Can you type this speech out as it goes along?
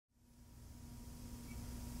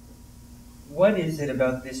What is it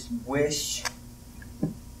about this wish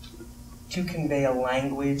to convey a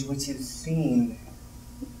language which is seen?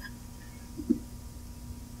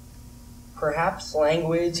 Perhaps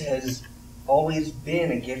language has always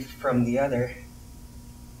been a gift from the other.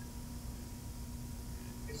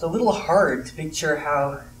 It's a little hard to picture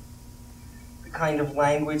how the kind of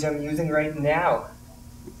language I'm using right now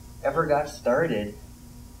ever got started.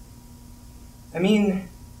 I mean,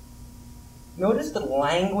 notice that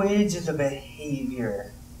language is a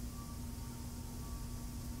behavior.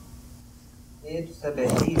 It's a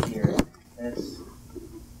behavior.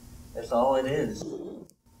 That's all it is.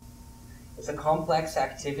 It's a complex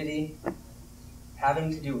activity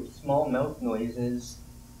having to do with small mouth noises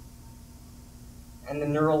and the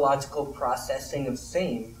neurological processing of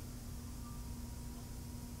same.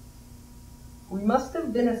 We must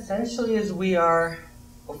have been essentially as we are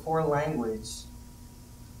before language.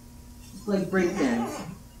 It's like breakdance,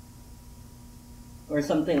 or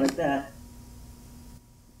something like that.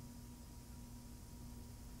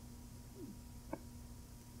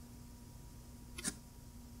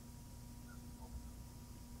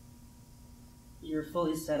 You're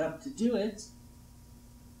fully set up to do it,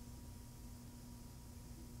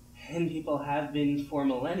 and people have been for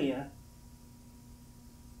millennia.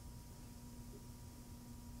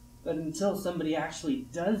 But until somebody actually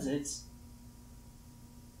does it,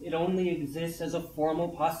 it only exists as a formal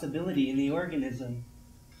possibility in the organism.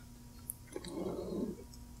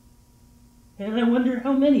 And I wonder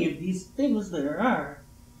how many of these things there are.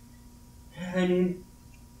 I mean,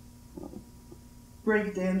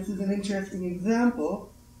 breakdance is an interesting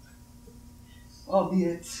example,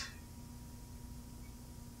 albeit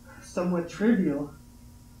somewhat trivial.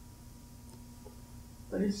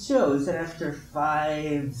 But it shows that after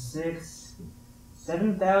 5, 6,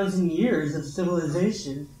 7,000 years of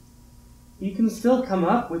civilization, you can still come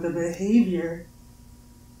up with a behavior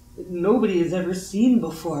that nobody has ever seen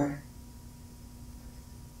before.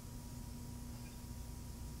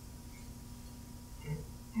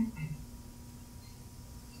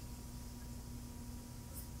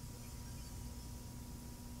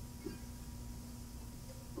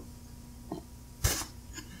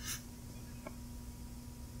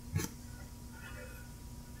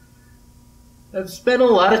 I've spent a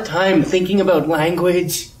lot of time thinking about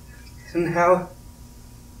language and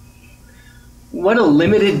what a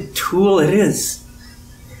limited tool it is.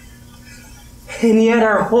 And yet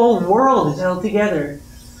our whole world is held together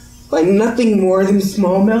by nothing more than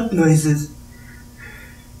small mouth noises.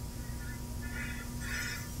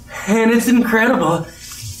 And it's incredible.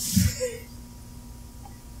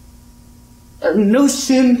 Our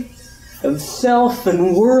notion of self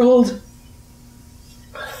and world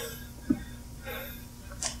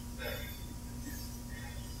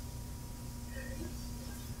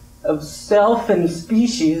of self and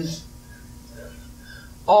species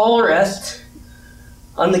all rest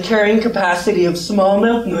on the carrying capacity of small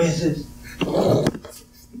mouth noises.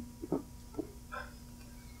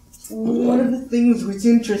 One of the things which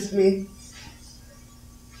interest me,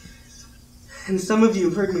 and some of you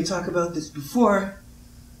have heard me talk about this before,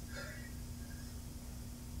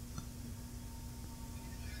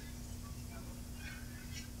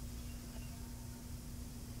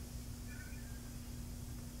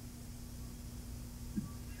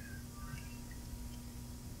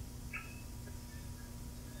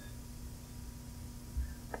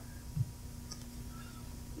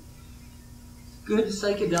 good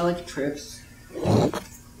psychedelic trips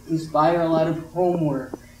inspire a lot of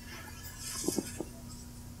homework,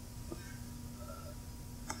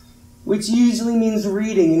 which usually means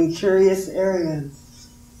reading in curious areas.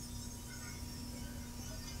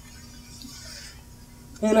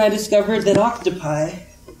 And I discovered that octopi,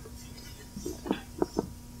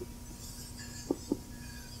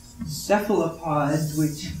 cephalopods,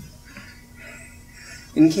 which,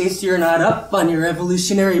 in case you're not up on your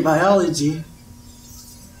evolutionary biology,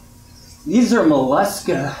 these are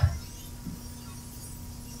mollusca.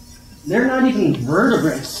 They're not even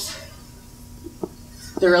vertebrates.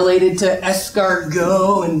 They're related to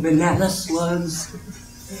escargot and banana slugs.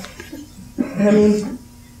 I mean,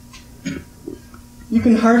 you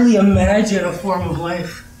can hardly imagine a form of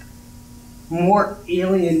life more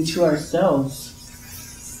alien to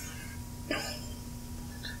ourselves.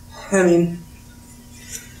 I mean,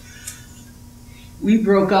 we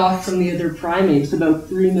broke off from the other primates about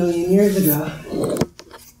 3 million years ago.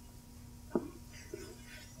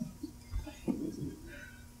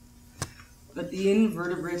 But the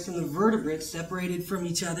invertebrates and the vertebrates separated from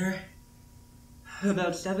each other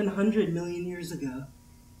about 700 million years ago.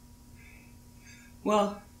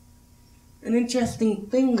 Well, an interesting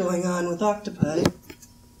thing going on with octopi.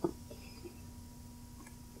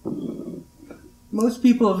 Most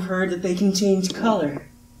people have heard that they can change color.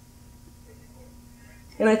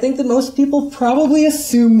 And I think that most people probably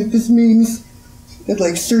assume that this means that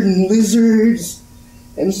like certain lizards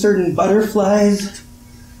and certain butterflies,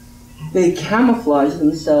 they camouflage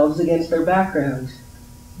themselves against their background.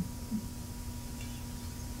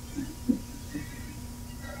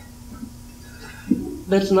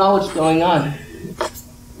 That's not what's going on.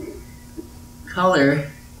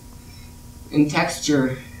 Color and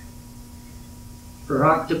texture for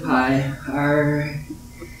octopi are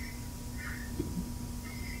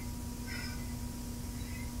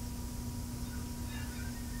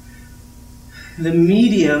the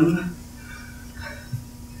medium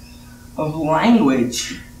of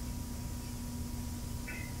language.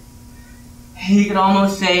 You could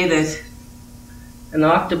almost say that an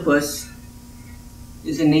octopus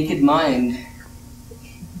is a naked mind.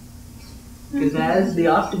 Because as the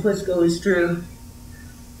octopus goes through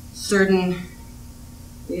certain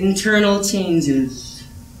internal changes,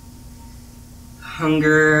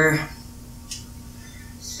 hunger,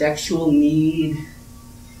 sexual need,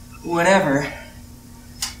 whatever,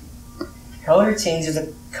 color changes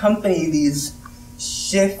accompany these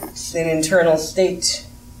shifts in internal state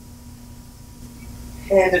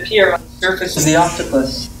and appear on the surface of the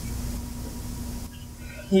octopus.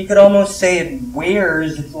 You could almost say it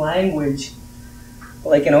wears its language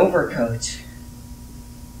like an overcoat.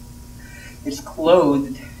 It's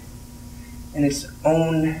clothed in its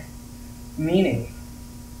own meaning.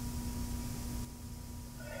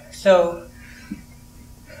 So,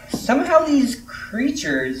 somehow these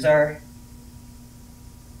creatures are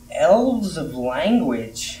elves of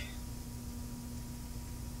language,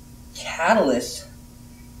 catalysts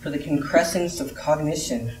for the concrescence of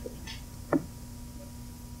cognition.